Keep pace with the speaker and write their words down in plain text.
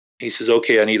He says,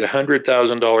 okay, I need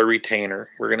 $100,000 retainer.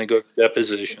 We're going to go to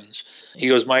depositions. He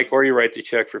goes, Mike, or you write the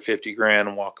check for 50 grand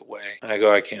and walk away. I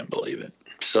go, I can't believe it.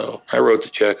 So I wrote the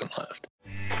check and left.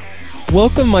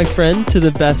 Welcome, my friend, to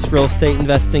the best real estate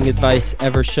investing advice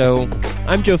ever show.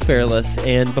 I'm Joe Fairless,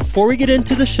 and before we get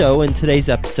into the show in today's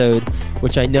episode,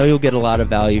 which I know you'll get a lot of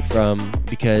value from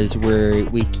because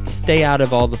we stay out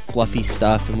of all the fluffy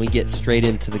stuff and we get straight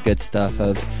into the good stuff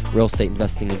of real estate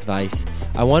investing advice,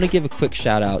 I want to give a quick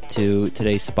shout out to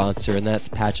today's sponsor, and that's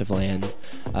Patch of Land.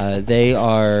 They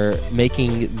are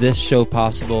making this show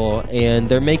possible, and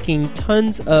they're making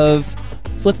tons of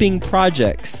flipping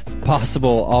projects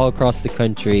possible all across the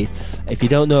country. If you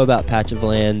don't know about Patch of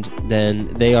Land,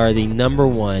 then they are the number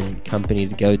one company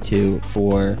to go to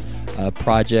for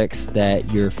projects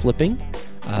that you're flipping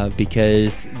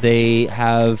because they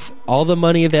have all the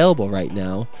money available right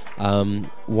now.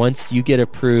 Once you get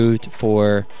approved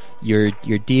for your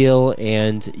deal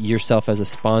and yourself as a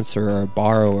sponsor or a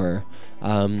borrower,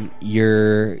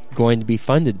 you're going to be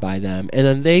funded by them, and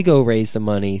then they go raise the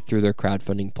money through their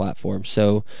crowdfunding platform.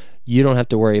 So you don't have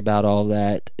to worry about all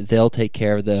that. They'll take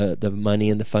care of the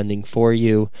money and the funding for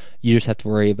you. You just have to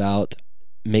worry about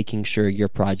making sure your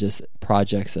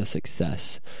project's a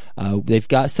success. They've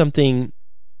got something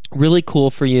really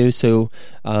cool for you. So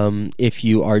if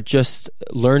you are just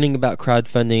learning about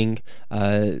crowdfunding,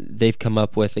 they've come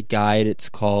up with a guide. It's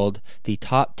called the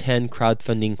Top 10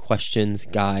 Crowdfunding Questions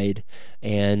Guide.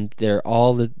 And they're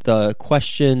all the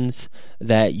questions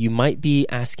that you might be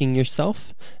asking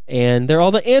yourself. And they're all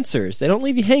the answers. They don't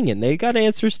leave you hanging. They got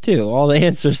answers too. All the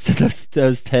answers to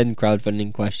those 10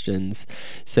 crowdfunding questions.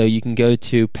 So you can go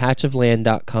to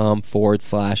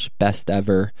patchofland.com/best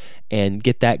ever and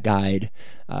get that guide.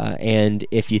 And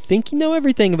if you think you know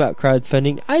everything about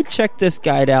crowdfunding, I'd check this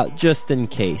guide out just in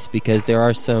case, because there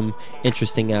are some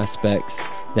interesting aspects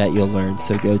that you'll learn.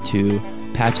 So go to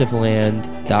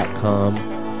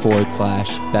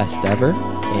patchofland.com/best ever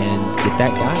and get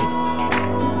that guide.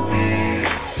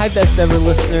 Hi, Best Ever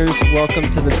listeners. Welcome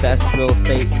to the best real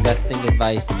estate investing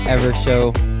advice ever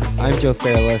show. I'm Joe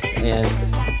Fairless, and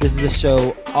this is a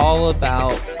show all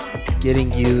about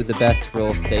getting you the best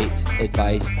real estate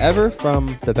advice ever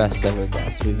from the best ever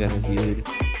guests. We've interviewed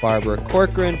Barbara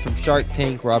Corcoran from Shark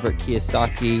Tank, Robert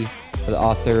Kiyosaki, the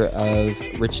author of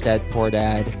Rich Dad, Poor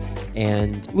Dad,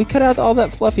 and we cut out all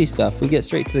that fluffy stuff. We get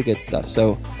straight to the good stuff.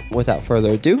 So without further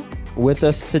ado, with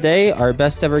us today, our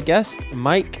best ever guest,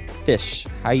 Mike Fish.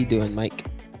 How you doing, Mike?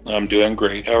 I'm doing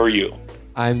great. How are you?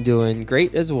 I'm doing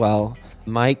great as well.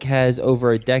 Mike has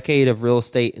over a decade of real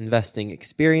estate investing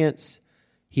experience.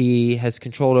 He has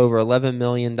controlled over $11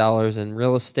 million in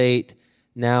real estate.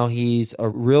 Now he's a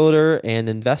realtor and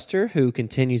investor who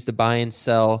continues to buy and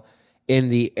sell in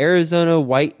the Arizona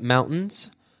White Mountains.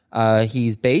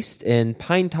 He's based in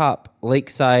Pine Top,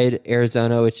 Lakeside,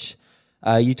 Arizona, which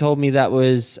you told me that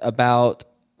was about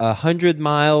 100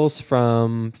 miles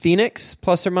from Phoenix,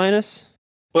 plus or minus?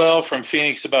 Well, from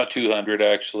Phoenix, about 200,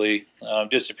 actually,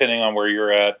 just depending on where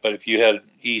you're at. But if you head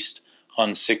east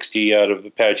on 60 out of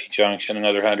Apache Junction,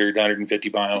 another 100, 150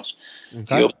 miles,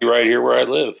 okay, you'll be right here where I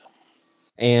live.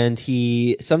 And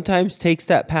he sometimes takes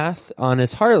that path on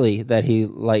his Harley that he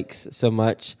likes so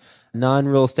much.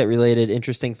 Non-real estate related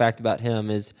interesting fact about him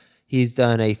is he's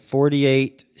done a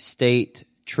 48-state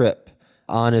trip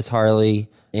on his Harley.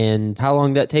 And how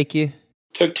long did that take you?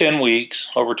 Took 10 weeks,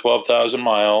 over 12,000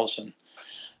 miles, and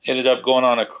ended up going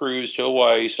on a cruise to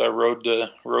Hawaii. So I rode to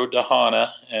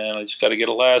Hana, and I just got to get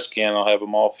Alaska, and I'll have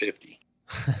them all 50.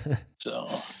 So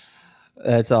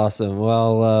that's awesome.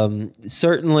 Well,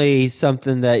 certainly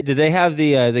something that, did they have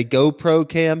the GoPro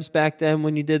cams back then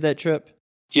when you did that trip?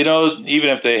 You know, even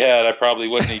if they had, I probably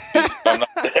wouldn't have used them.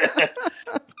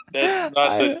 That's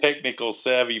not the technical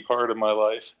savvy part of my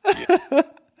life. Yeah.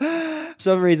 For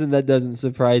some reason that doesn't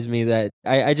surprise me. That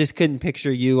I just couldn't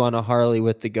picture you on a Harley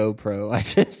with the GoPro. I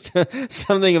just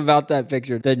something about that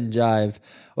picture didn't jive.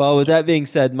 Well, with that being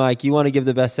said, Mike, you want to give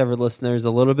the best ever listeners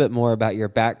a little bit more about your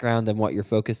background and what you're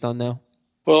focused on now?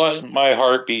 Well, my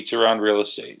heart beats around real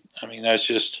estate. I mean, that's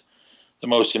just the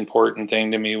most important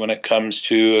thing to me when it comes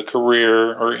to a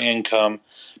career or income.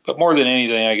 But more than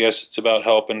anything, I guess it's about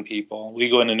helping people. We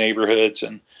go into neighborhoods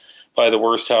and buy the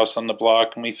worst house on the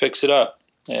block and we fix it up.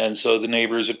 And so the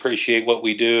neighbors appreciate what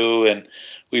we do, and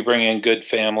we bring in good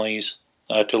families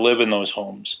to live in those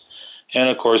homes. And,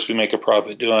 of course, we make a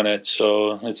profit doing it,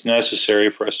 so it's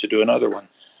necessary for us to do another one.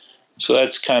 So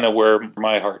that's kind of where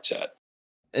my heart's at.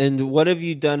 And what have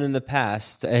you done in the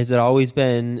past? Has it always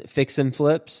been fix and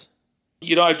flips?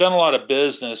 You know, I've done a lot of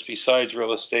business besides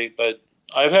real estate, but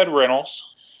I've had rentals.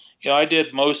 You know, I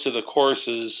did most of the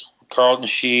courses, Carlton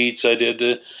Sheets. I did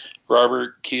the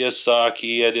Robert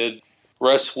Kiyosaki. I did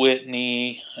Russ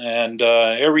Whitney. And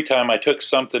every time I took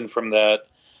something from that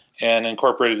and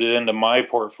incorporated it into my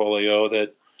portfolio,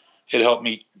 that it helped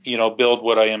me, build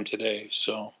what I am today.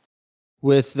 So,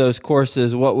 with those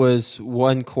courses, what was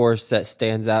one course that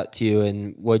stands out to you,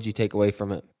 and what did you take away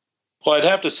from it? Well, I'd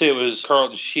have to say it was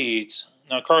Carleton Sheets.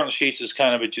 Now, Carleton Sheets is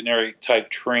kind of a generic type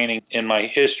training. In my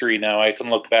history now, I can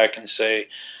look back and say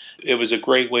it was a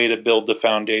great way to build the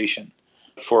foundation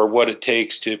for what it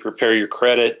takes to prepare your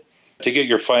credit, to get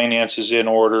your finances in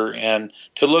order, and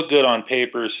to look good on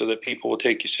paper so that people will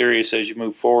take you serious as you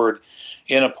move forward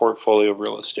in a portfolio of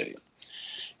real estate.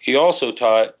 He also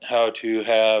taught how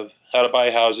to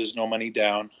buy houses, no money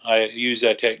down. I used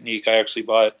that technique. I actually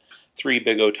bought 3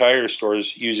 Big O Tire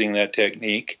stores using that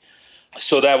technique.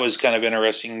 So that was kind of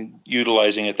interesting,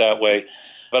 utilizing it that way.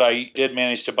 But I did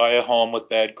manage to buy a home with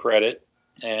bad credit,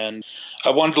 and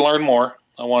I wanted to learn more.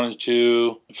 I wanted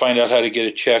to find out how to get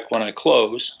a check when I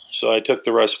close. So I took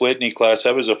the Russ Whitney class.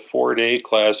 That was a 4-day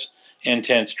class,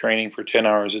 intense training for 10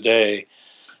 hours a day.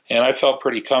 And I felt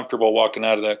pretty comfortable walking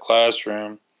out of that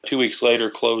classroom. 2 weeks later,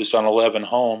 closed on 11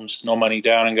 homes, no money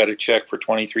down, and got a check for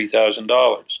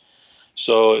 $23,000.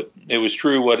 So it was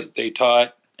true what they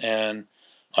taught, and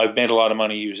I've made a lot of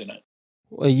money using it.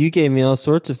 Well, you gave me all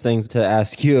sorts of things to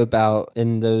ask you about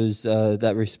in those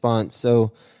that response.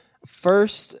 So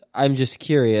first, I'm just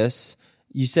curious.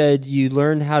 You said you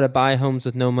learned how to buy homes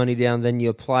with no money down, then you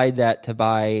applied that to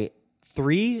buy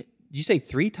 3, did you say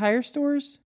 3 tire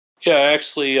stores? Yeah,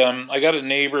 actually, I got a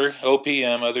neighbor,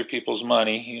 OPM, Other People's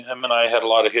Money. Him and I had a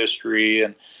lot of history,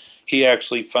 and he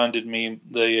actually funded me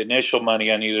the initial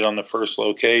money I needed on the first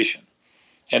location.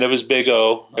 And it was Big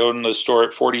O. I owned the store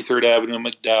at 43rd Avenue,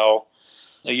 McDowell.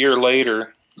 A year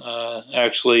later,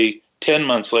 actually 10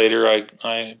 months later,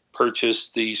 I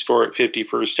purchased the store at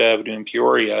 51st Avenue in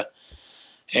Peoria.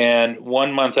 And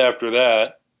 1 month after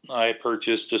that, I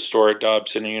purchased a store at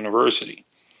Dobson University.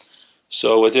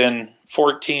 So within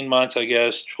 14 months, I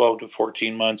guess, 12 to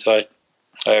 14 months, I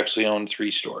actually owned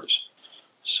 3 stores.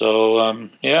 So,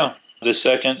 the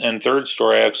second and third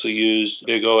store I actually used,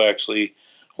 Big O actually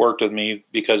worked with me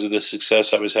because of the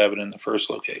success I was having in the first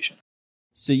location.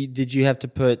 So did you have to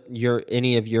put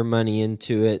any of your money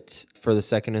into it for the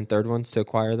second and third ones to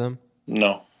acquire them?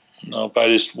 No. I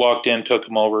just walked in, took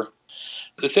them over.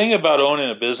 The thing about owning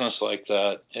a business like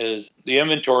that is the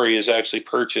inventory is actually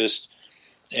purchased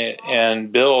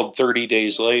and billed 30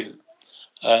 days later.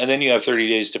 And then you have 30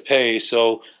 days to pay.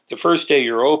 So the first day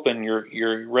you're open,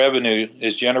 your revenue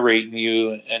is generating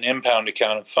you an impound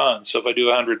account of funds. So if I do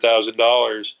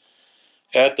 $100,000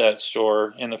 at that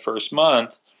store in the first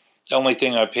month, the only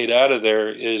thing I paid out of there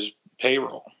is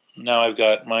payroll. Now I've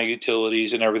got my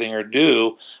utilities and everything are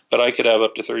due, but I could have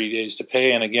up to 30 days to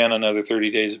pay. And again, another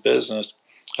 30 days of business.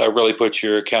 Really puts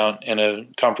your account in a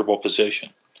comfortable position.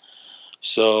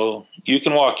 So you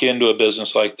can walk into a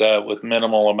business like that with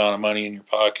minimal amount of money in your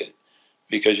pocket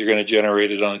because you're going to generate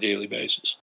it on a daily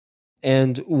basis.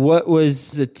 And what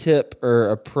was the tip or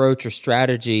approach or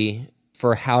strategy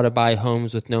for how to buy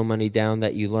homes with no money down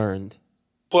that you learned?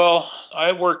 Well,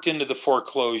 I worked into the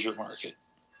foreclosure market.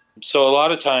 So a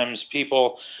lot of times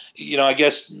people, I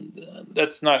guess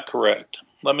that's not correct.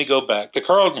 Let me go back. The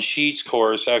Carleton Sheets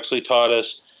course actually taught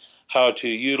us how to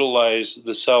utilize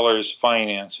the seller's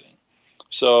financing.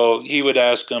 So he would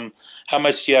ask them, how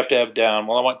much do you have to have down?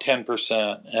 Well, I want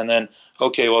 10%. And then,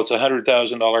 okay, well, it's a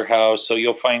 $100,000 house, so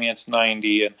you'll finance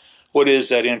 90. And what is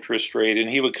that interest rate? And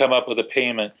he would come up with a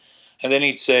payment. And then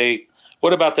he'd say,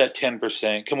 what about that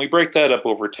 10%? Can we break that up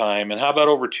over time? And how about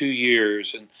over 2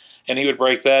 years? And he would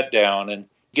break that down and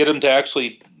get them to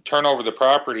actually turn over the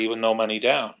property with no money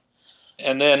down.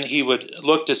 And then he would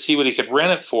look to see what he could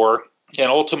rent it for.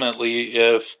 And ultimately,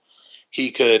 if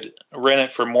he could rent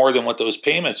it for more than what those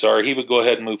payments are, he would go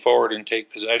ahead and move forward and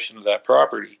take possession of that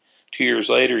property. 2 years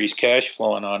later, he's cash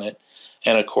flowing on it.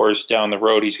 And of course, down the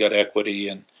road, he's got equity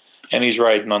and he's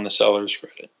riding on the seller's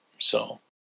credit. So.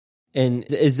 And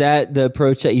is that the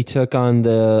approach that you took on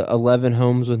the 11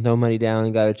 homes with no money down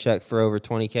and got a check for over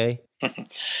 $20K?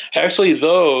 Actually,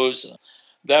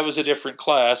 that was a different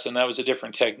class and that was a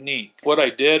different technique. What I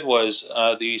did was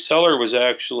the seller was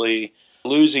actually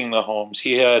losing the homes.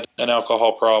 He had an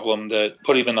alcohol problem that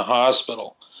put him in the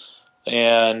hospital.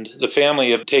 And the family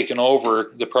had taken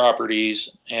over the properties,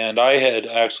 and I had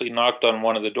actually knocked on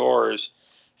one of the doors,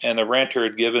 and the renter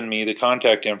had given me the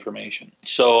contact information.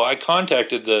 So I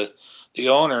contacted the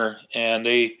owner, and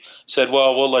they said,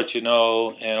 well, we'll let you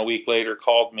know, and a week later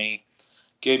called me,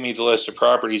 gave me the list of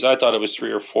properties. I thought it was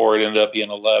 3 or 4. It ended up being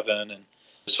 11. And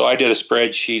so I did a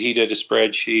spreadsheet. He did a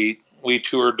spreadsheet. We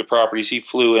toured the properties. He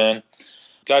flew in.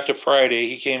 Got to Friday.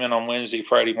 He came in on Wednesday.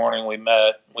 Friday morning we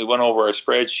met. We went over our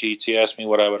spreadsheets. He asked me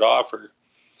what I would offer.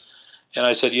 And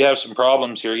I said, you have some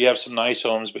problems here. You have some nice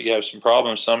homes, but you have some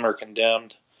problems. Some are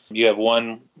condemned. You have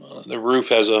one, the roof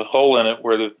has a hole in it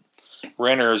where the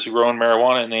renter is growing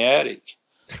marijuana in the attic.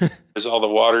 There's all the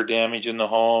water damage in the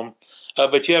home.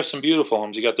 But you have some beautiful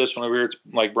homes. You got this one over here. It's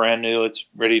like brand new. It's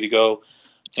ready to go.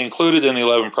 Included in the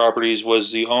 11 properties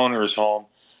was the owner's home.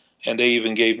 And they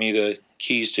even gave me the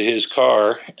keys to his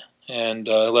car and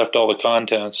left all the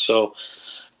contents. So,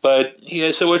 but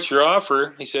I said, what's your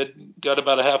offer? He said, got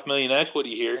about $500,000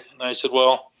 equity here. And I said,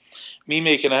 well, me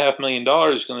making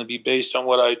 $500,000 is going to be based on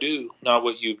what I do, not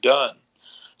what you've done.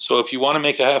 So if you want to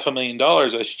make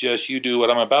 $500,000, I suggest you do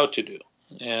what I'm about to do.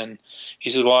 And he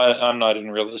said, well, I'm not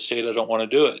in real estate. I don't want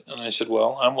to do it. And I said,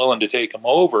 well, I'm willing to take them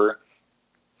over,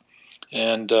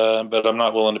 and but I'm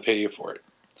not willing to pay you for it.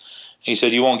 He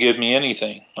said, you won't give me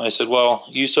anything. I said, well,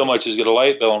 you so much as get a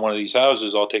light bill on one of these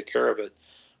houses, I'll take care of it.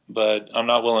 But I'm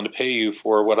not willing to pay you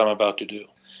for what I'm about to do.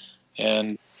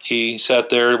 And he sat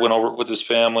there, went over it with his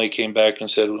family, came back and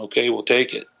said, okay, we'll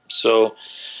take it. So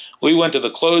we went to the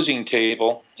closing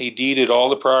table. He deeded all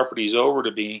the properties over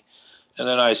to me. And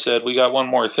then I said, we got one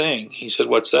more thing. He said,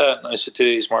 what's that? And I said,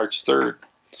 today's March 3rd.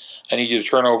 I need you to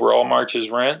turn over all March's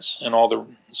rents and all the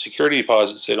security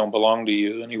deposits. They don't belong to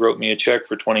you. And he wrote me a check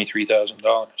for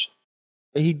 $23,000.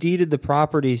 He deeded the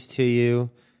properties to you,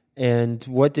 and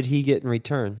what did he get in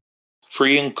return?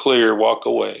 Free and clear, walk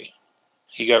away.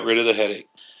 He got rid of the headache.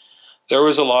 There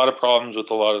was a lot of problems with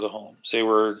a lot of the homes.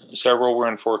 Several were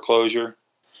in foreclosure.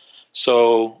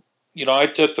 So, I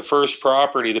took the first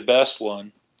property, the best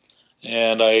one,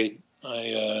 and I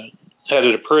had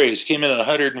it appraised. Came in at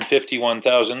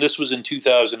 $151,000. This was in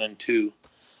 2002.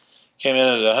 Came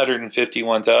in at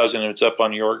 $151,000, and it's up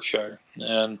on Yorkshire.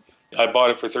 And I bought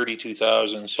it for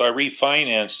 $32,000. So I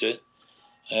refinanced it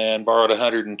and borrowed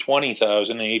 $120,000,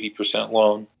 an 80%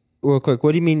 loan. Real quick,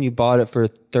 what do you mean you bought it for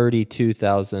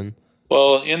 $32,000?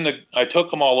 Well, I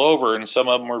took them all over, and some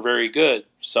of them were very good.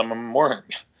 Some of them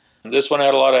weren't. This one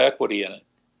had a lot of equity in it,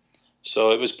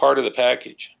 so it was part of the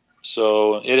package.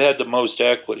 So it had the most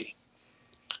equity.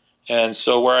 And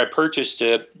so where I purchased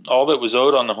it, all that was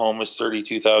owed on the home was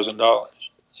 $32,000.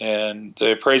 And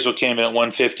the appraisal came in at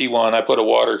 $151,000. I put a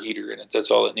water heater in it.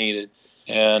 That's all it needed.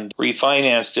 And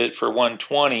refinanced it for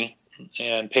 $120,000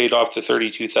 and paid off the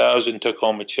 $32,000, took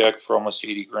home a check for almost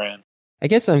 $80,000. I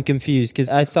guess I'm confused because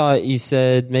I thought you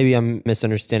said, maybe I'm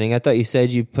misunderstanding. I thought you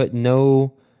said you put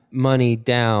no money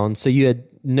down. So you had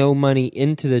no money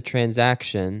into the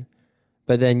transaction,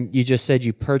 but then you just said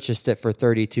you purchased it for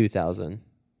 $32,000.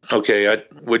 Okay,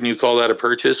 wouldn't you call that a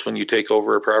purchase when you take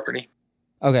over a property?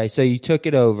 Okay, so you took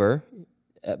it over,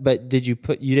 but you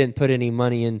didn't put any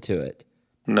money into it?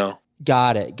 No.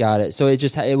 Got it. So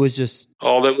it was just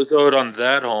all that was owed on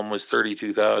that home was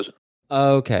 $32,000.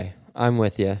 Okay, I'm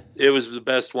with you. It was the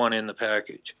best one in the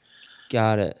package.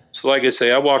 Got it. So like I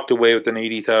say, I walked away with an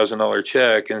 $80,000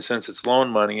 check, and since it's loan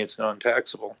money, it's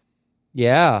non-taxable.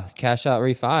 Yeah, cash out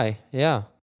refi. Yeah.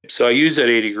 So I used that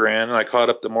 $80,000 and I caught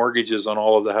up the mortgages on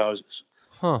all of the houses.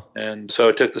 Huh. And so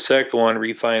I took the second one,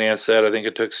 refinanced that. I think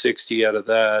it took 60 out of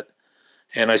that.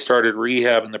 And I started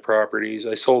rehabbing the properties.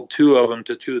 I sold 2 of them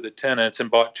to 2 of the tenants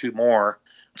and bought 2 more.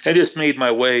 I just made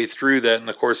my way through that in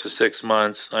the course of 6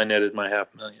 months. I netted my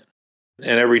 $500,000.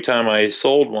 And every time I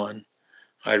sold one,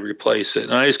 I'd replace it.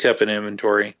 And I just kept an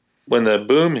inventory. When the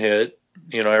boom hit,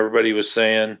 everybody was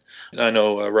saying, I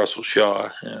know Russell Shaw,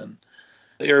 and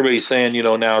everybody's saying,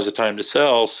 now's the time to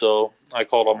sell. So I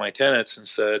called all my tenants and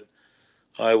said,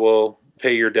 I will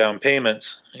pay your down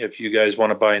payments if you guys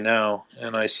want to buy now.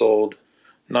 And I sold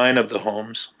 9 of the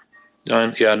homes.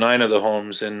 9 of the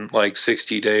homes in like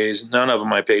 60 days. None of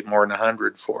them I paid more than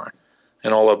 $100,000 for.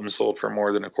 And all of them sold for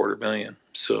more than $250,000.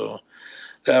 So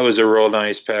that was a real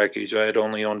nice package. I had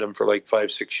only owned them for like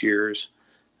 5-6 years.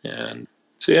 And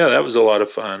so, that was a lot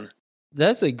of fun.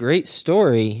 That's a great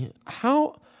story.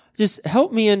 Just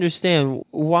help me understand,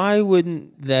 why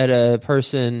wouldn't that a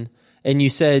person, and you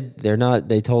said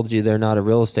they told you they're not a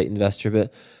real estate investor,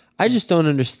 but I just don't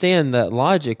understand that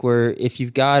logic where if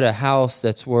you've got a house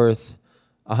that's worth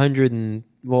over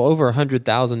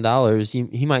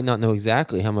 $100,000, he might not know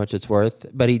exactly how much it's worth,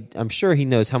 but I'm sure he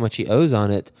knows how much he owes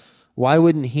on it. Why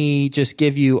wouldn't he just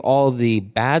give you all the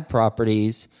bad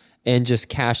properties and just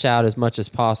cash out as much as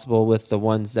possible with the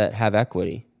ones that have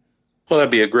equity? Well, that'd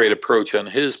be a great approach on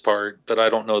his part, but I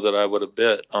don't know that I would have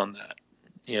bet on that.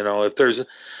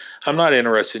 I'm not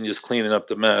interested in just cleaning up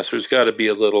the mess. There's got to be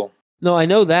a little. No, I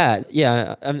know that.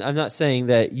 Yeah, I'm not saying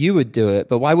that you would do it,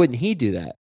 but why wouldn't he do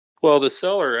that? Well, the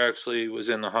seller actually was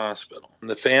in the hospital. And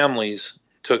the families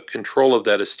took control of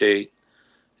that estate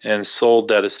and sold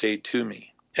that estate to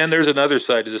me. And there's another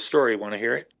side to the story. Want to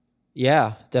hear it?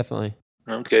 Yeah, definitely.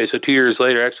 Okay, so 2 years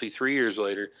later, actually 3 years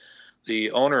later,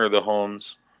 the owner of the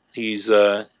homes, he's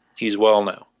well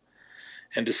now,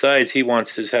 and decides he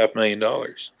wants his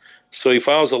 $500,000. So he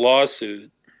files a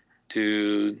lawsuit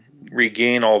to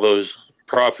regain all those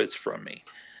profits from me.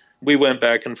 We went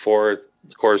back and forth.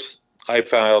 Of course, I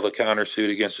filed a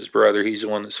countersuit against his brother. He's the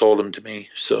one that sold him to me.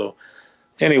 So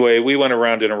anyway, we went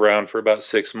around and around for about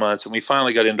 6 months, and we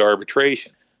finally got into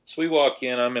arbitration. So we walk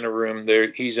in. I'm in a room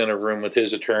there. He's in a room with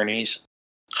his attorneys.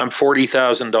 I'm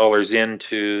 $40,000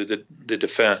 into the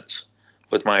defense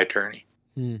with my attorney.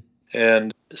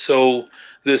 And so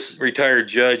this retired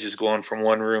judge is going from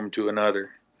one room to another.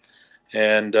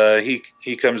 And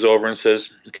he comes over and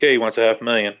says, okay, he wants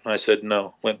 $500,000. I said,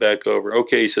 no. Went back over.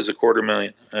 Okay, he says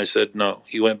 $250,000. I said, no.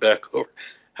 He went back over.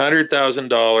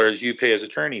 $100,000, you pay his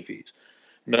attorney fees.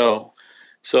 No.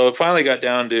 So it finally got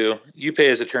down to, you pay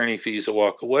his attorney fees to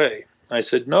walk away. I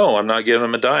said, no, I'm not giving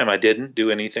him a dime. I didn't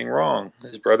do anything wrong.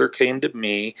 His brother came to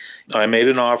me. I made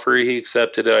an offer. He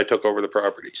accepted it. I took over the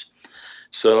properties.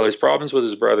 So his problem's with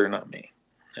his brother, not me.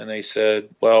 And they said,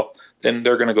 well, then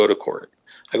they're going to go to court.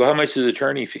 I go, how much is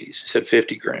attorney fees? He said,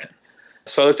 $50,000.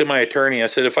 So I looked at my attorney. I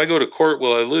said, if I go to court,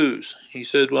 will I lose? He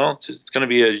said, well, it's going to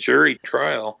be a jury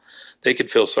trial. They could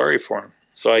feel sorry for him.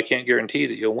 So I can't guarantee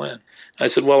that you'll win. I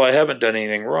said, well, I haven't done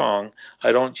anything wrong.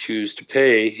 I don't choose to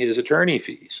pay his attorney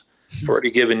fees. I've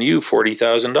already given you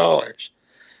 $40,000.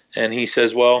 And he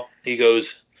says, well, he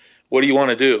goes, what do you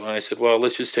want to do? And I said, well,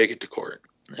 let's just take it to court.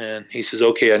 And he says,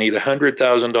 okay, I need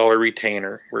 $100,000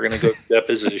 retainer. We're going to go to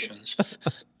depositions.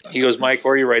 He goes, Mike,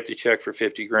 or you write the check for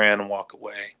 $50,000 and walk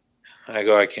away. I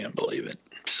go, I can't believe it.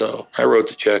 So I wrote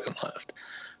the check and left.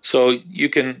 So you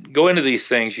can go into these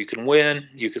things. You can win.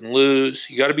 You can lose.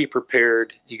 You got to be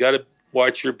prepared. You got to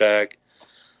watch your back.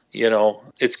 You know,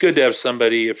 it's good to have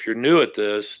somebody, if you're new at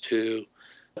this, to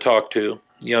talk to,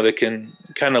 you know, that can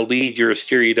kind of lead you or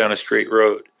steer you down a straight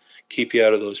road, keep you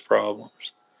out of those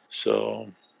problems. So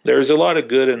there's a lot of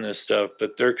good in this stuff,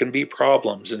 but there can be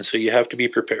problems. And so you have to be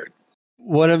prepared.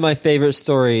 One of my favorite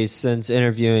stories since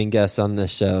interviewing guests on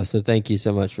this show. So thank you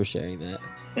so much for sharing that.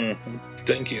 Mm-hmm.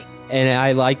 Thank you. And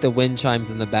I like the wind chimes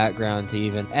in the background to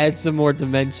even add some more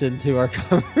dimension to our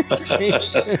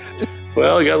conversation.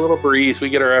 Well, we got a little breeze. We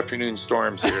get our afternoon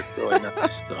storms here. It's really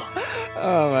nice. So.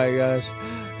 Oh, my gosh.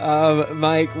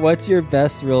 Mike, what's your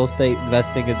best real estate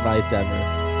investing advice ever?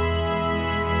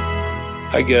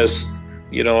 I guess,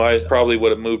 you know, I probably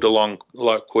would have moved along a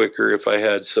lot quicker if I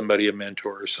had somebody, a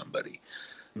mentor or somebody.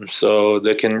 So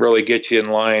that can really get you in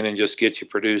line and just get you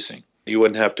producing. You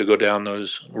wouldn't have to go down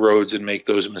those roads and make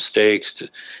those mistakes. You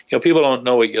know, people don't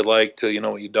know what you like till you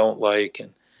know what you don't like.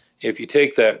 And if you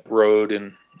take that road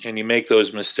and you make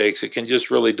those mistakes, it can just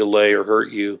really delay or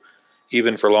hurt you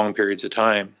even for long periods of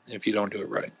time if you don't do it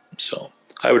right. So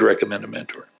I would recommend a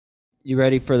mentor. You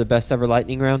ready for the best ever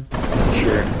lightning round?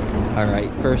 Sure. All right.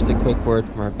 First, a quick word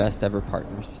from our best ever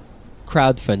partners.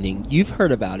 Crowdfunding. You've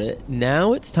heard about it.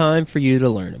 Now it's time for you to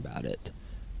learn about it.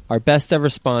 Our best ever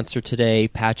sponsor today,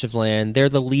 Patch of Land, they're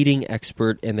the leading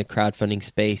expert in the crowdfunding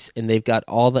space, and they've got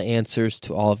all the answers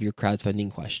to all of your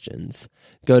crowdfunding questions.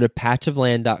 Go to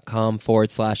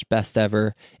patchofland.com/best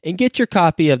ever and get your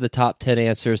copy of the top 10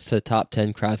 answers to the top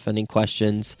 10 crowdfunding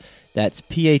questions. That's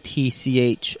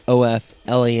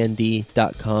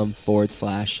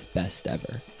patchofland.com/best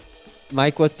ever.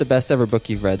 Mike, what's the best ever book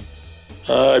you've read?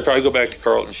 I'd probably go back to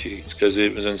Carlton Sheets because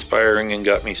it was inspiring and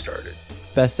got me started.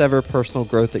 Best ever personal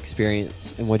growth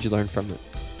experience, and what'd you learn from it?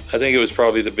 I think it was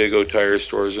probably the Big O Tire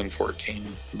stores in 14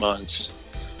 months.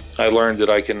 I learned that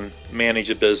I can manage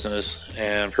a business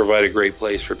and provide a great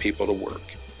place for people to work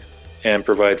and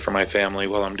provide for my family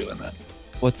while I'm doing that.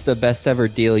 What's the best ever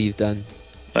deal you've done?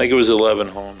 I think it was 11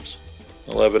 homes.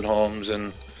 11 homes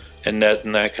and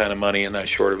netting that kind of money in that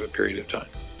short of a period of time.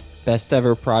 Best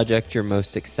ever project you're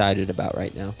most excited about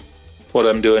right now? What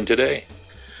I'm doing today.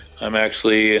 I'm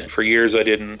actually, for years I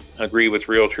didn't agree with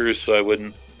realtors, so I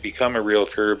wouldn't become a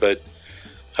realtor, but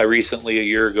I recently, a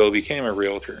year ago, became a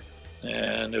realtor.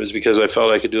 And it was because I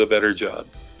felt I could do a better job.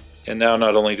 And now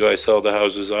not only do I sell the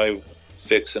houses I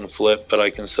fix and flip, but I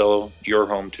can sell your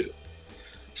home too.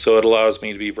 So it allows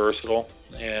me to be versatile.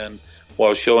 And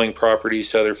while showing properties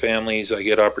to other families, I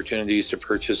get opportunities to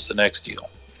purchase the next deal.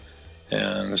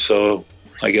 And so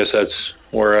I guess that's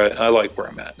where I like where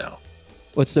I'm at now.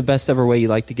 What's the best ever way you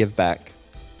like to give back?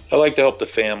 I like to help the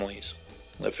families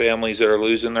that are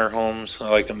losing their homes. I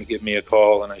like them to give me a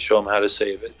call and I show them how to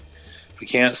save it. If we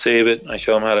can't save it, I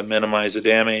show them how to minimize the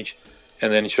damage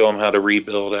and then show them how to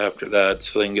rebuild after that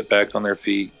so they can get back on their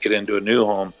feet, get into a new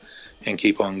home, and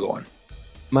keep on going.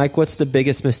 Mike, what's the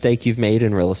biggest mistake you've made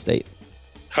in real estate?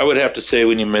 I would have to say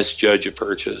when you misjudge a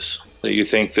purchase, that you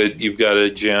think that you've got a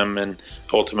gem and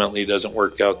ultimately it doesn't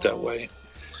work out that way.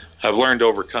 I've learned to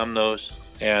overcome those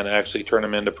and actually turn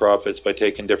them into profits by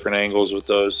taking different angles with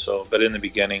those. But in the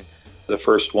beginning, the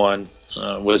first one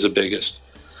was the biggest.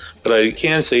 But I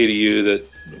can say to you that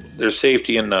there's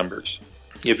safety in numbers.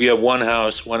 If you have one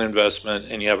house, one investment,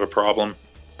 and you have a problem,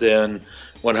 then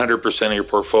 100% of your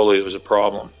portfolio is a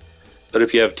problem. But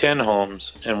if you have 10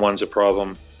 homes and one's a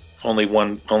problem, only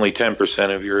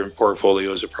 10% of your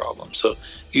portfolio is a problem. So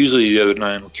usually the other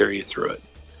 9 will carry you through it.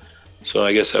 So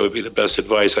I guess that would be the best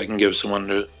advice I can give someone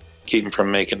to keep them from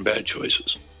making bad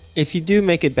choices. If you do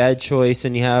make a bad choice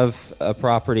and you have a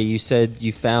property, you said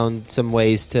you found some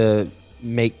ways to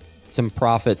make some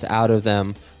profits out of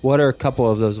them. What are a couple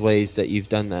of those ways that you've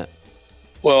done that?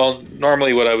 Well,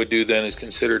 normally what I would do then is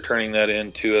consider turning that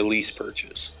into a lease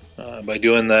purchase. By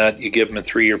doing that, you give them a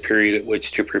 3-year period at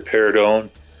which to prepare to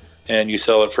own, and you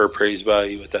sell it for appraised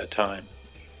value at that time.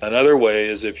 Another way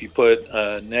is if you put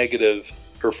a negative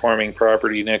performing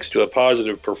property next to a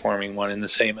positive performing one in the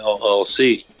same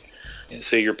LLC.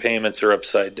 Say your payments are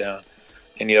upside down,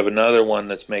 and you have another one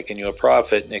that's making you a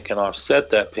profit, and it can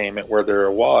offset that payment where they're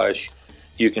a wash.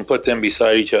 You can put them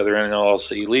beside each other in an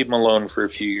LLC. You leave them alone for a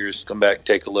few years, come back,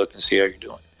 take a look, and see how you're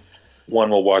doing.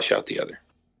 One will wash out the other.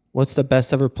 What's the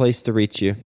best ever place to reach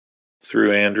you?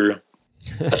 Through Andrew.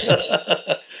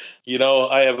 You know,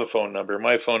 I have a phone number.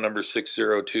 My phone number is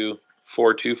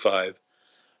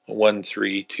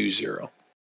 602-425-1320.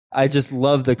 I just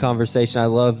love the conversation. I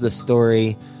love the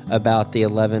story about the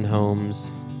 11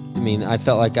 homes. I mean, I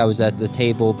felt like I was at the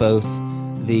table, both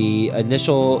the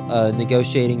initial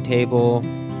negotiating table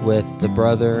with the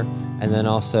brother and then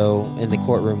also in the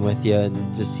courtroom with you,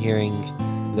 and just hearing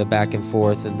the back and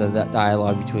forth and the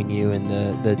dialogue between you and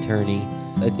the attorney.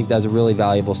 I think that was a really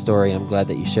valuable story. I'm glad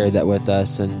that you shared that with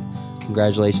us, and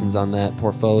congratulations on that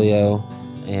portfolio.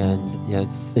 And yeah,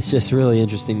 it's just really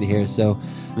interesting to hear. So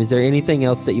is there anything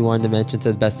else that you wanted to mention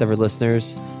to the best ever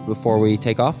listeners before we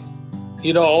take off?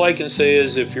 You know, all I can say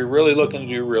is if you're really looking to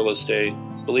do real estate,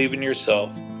 believe in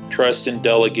yourself, trust in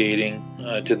delegating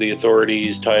to the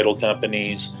authorities, title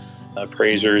companies,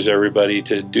 appraisers, everybody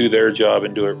to do their job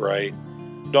and do it right.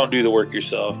 Don't do the work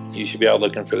yourself. You should be out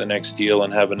looking for the next deal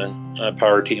and having a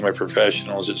power team of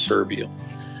professionals that serve you.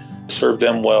 Serve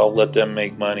them well, let them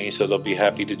make money so they'll be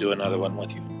happy to do another one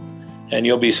with you. And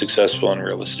you'll be successful in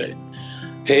real estate.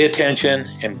 Pay attention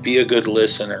and be a good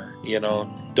listener. You know,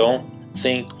 don't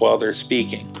think while they're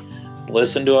speaking.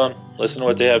 Listen to them, listen to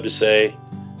what they have to say,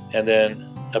 and then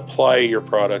apply your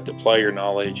product, apply your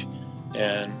knowledge,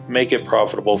 and make it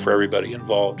profitable for everybody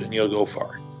involved, and you'll go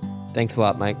far. Thanks a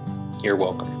lot, Mike. You're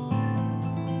welcome.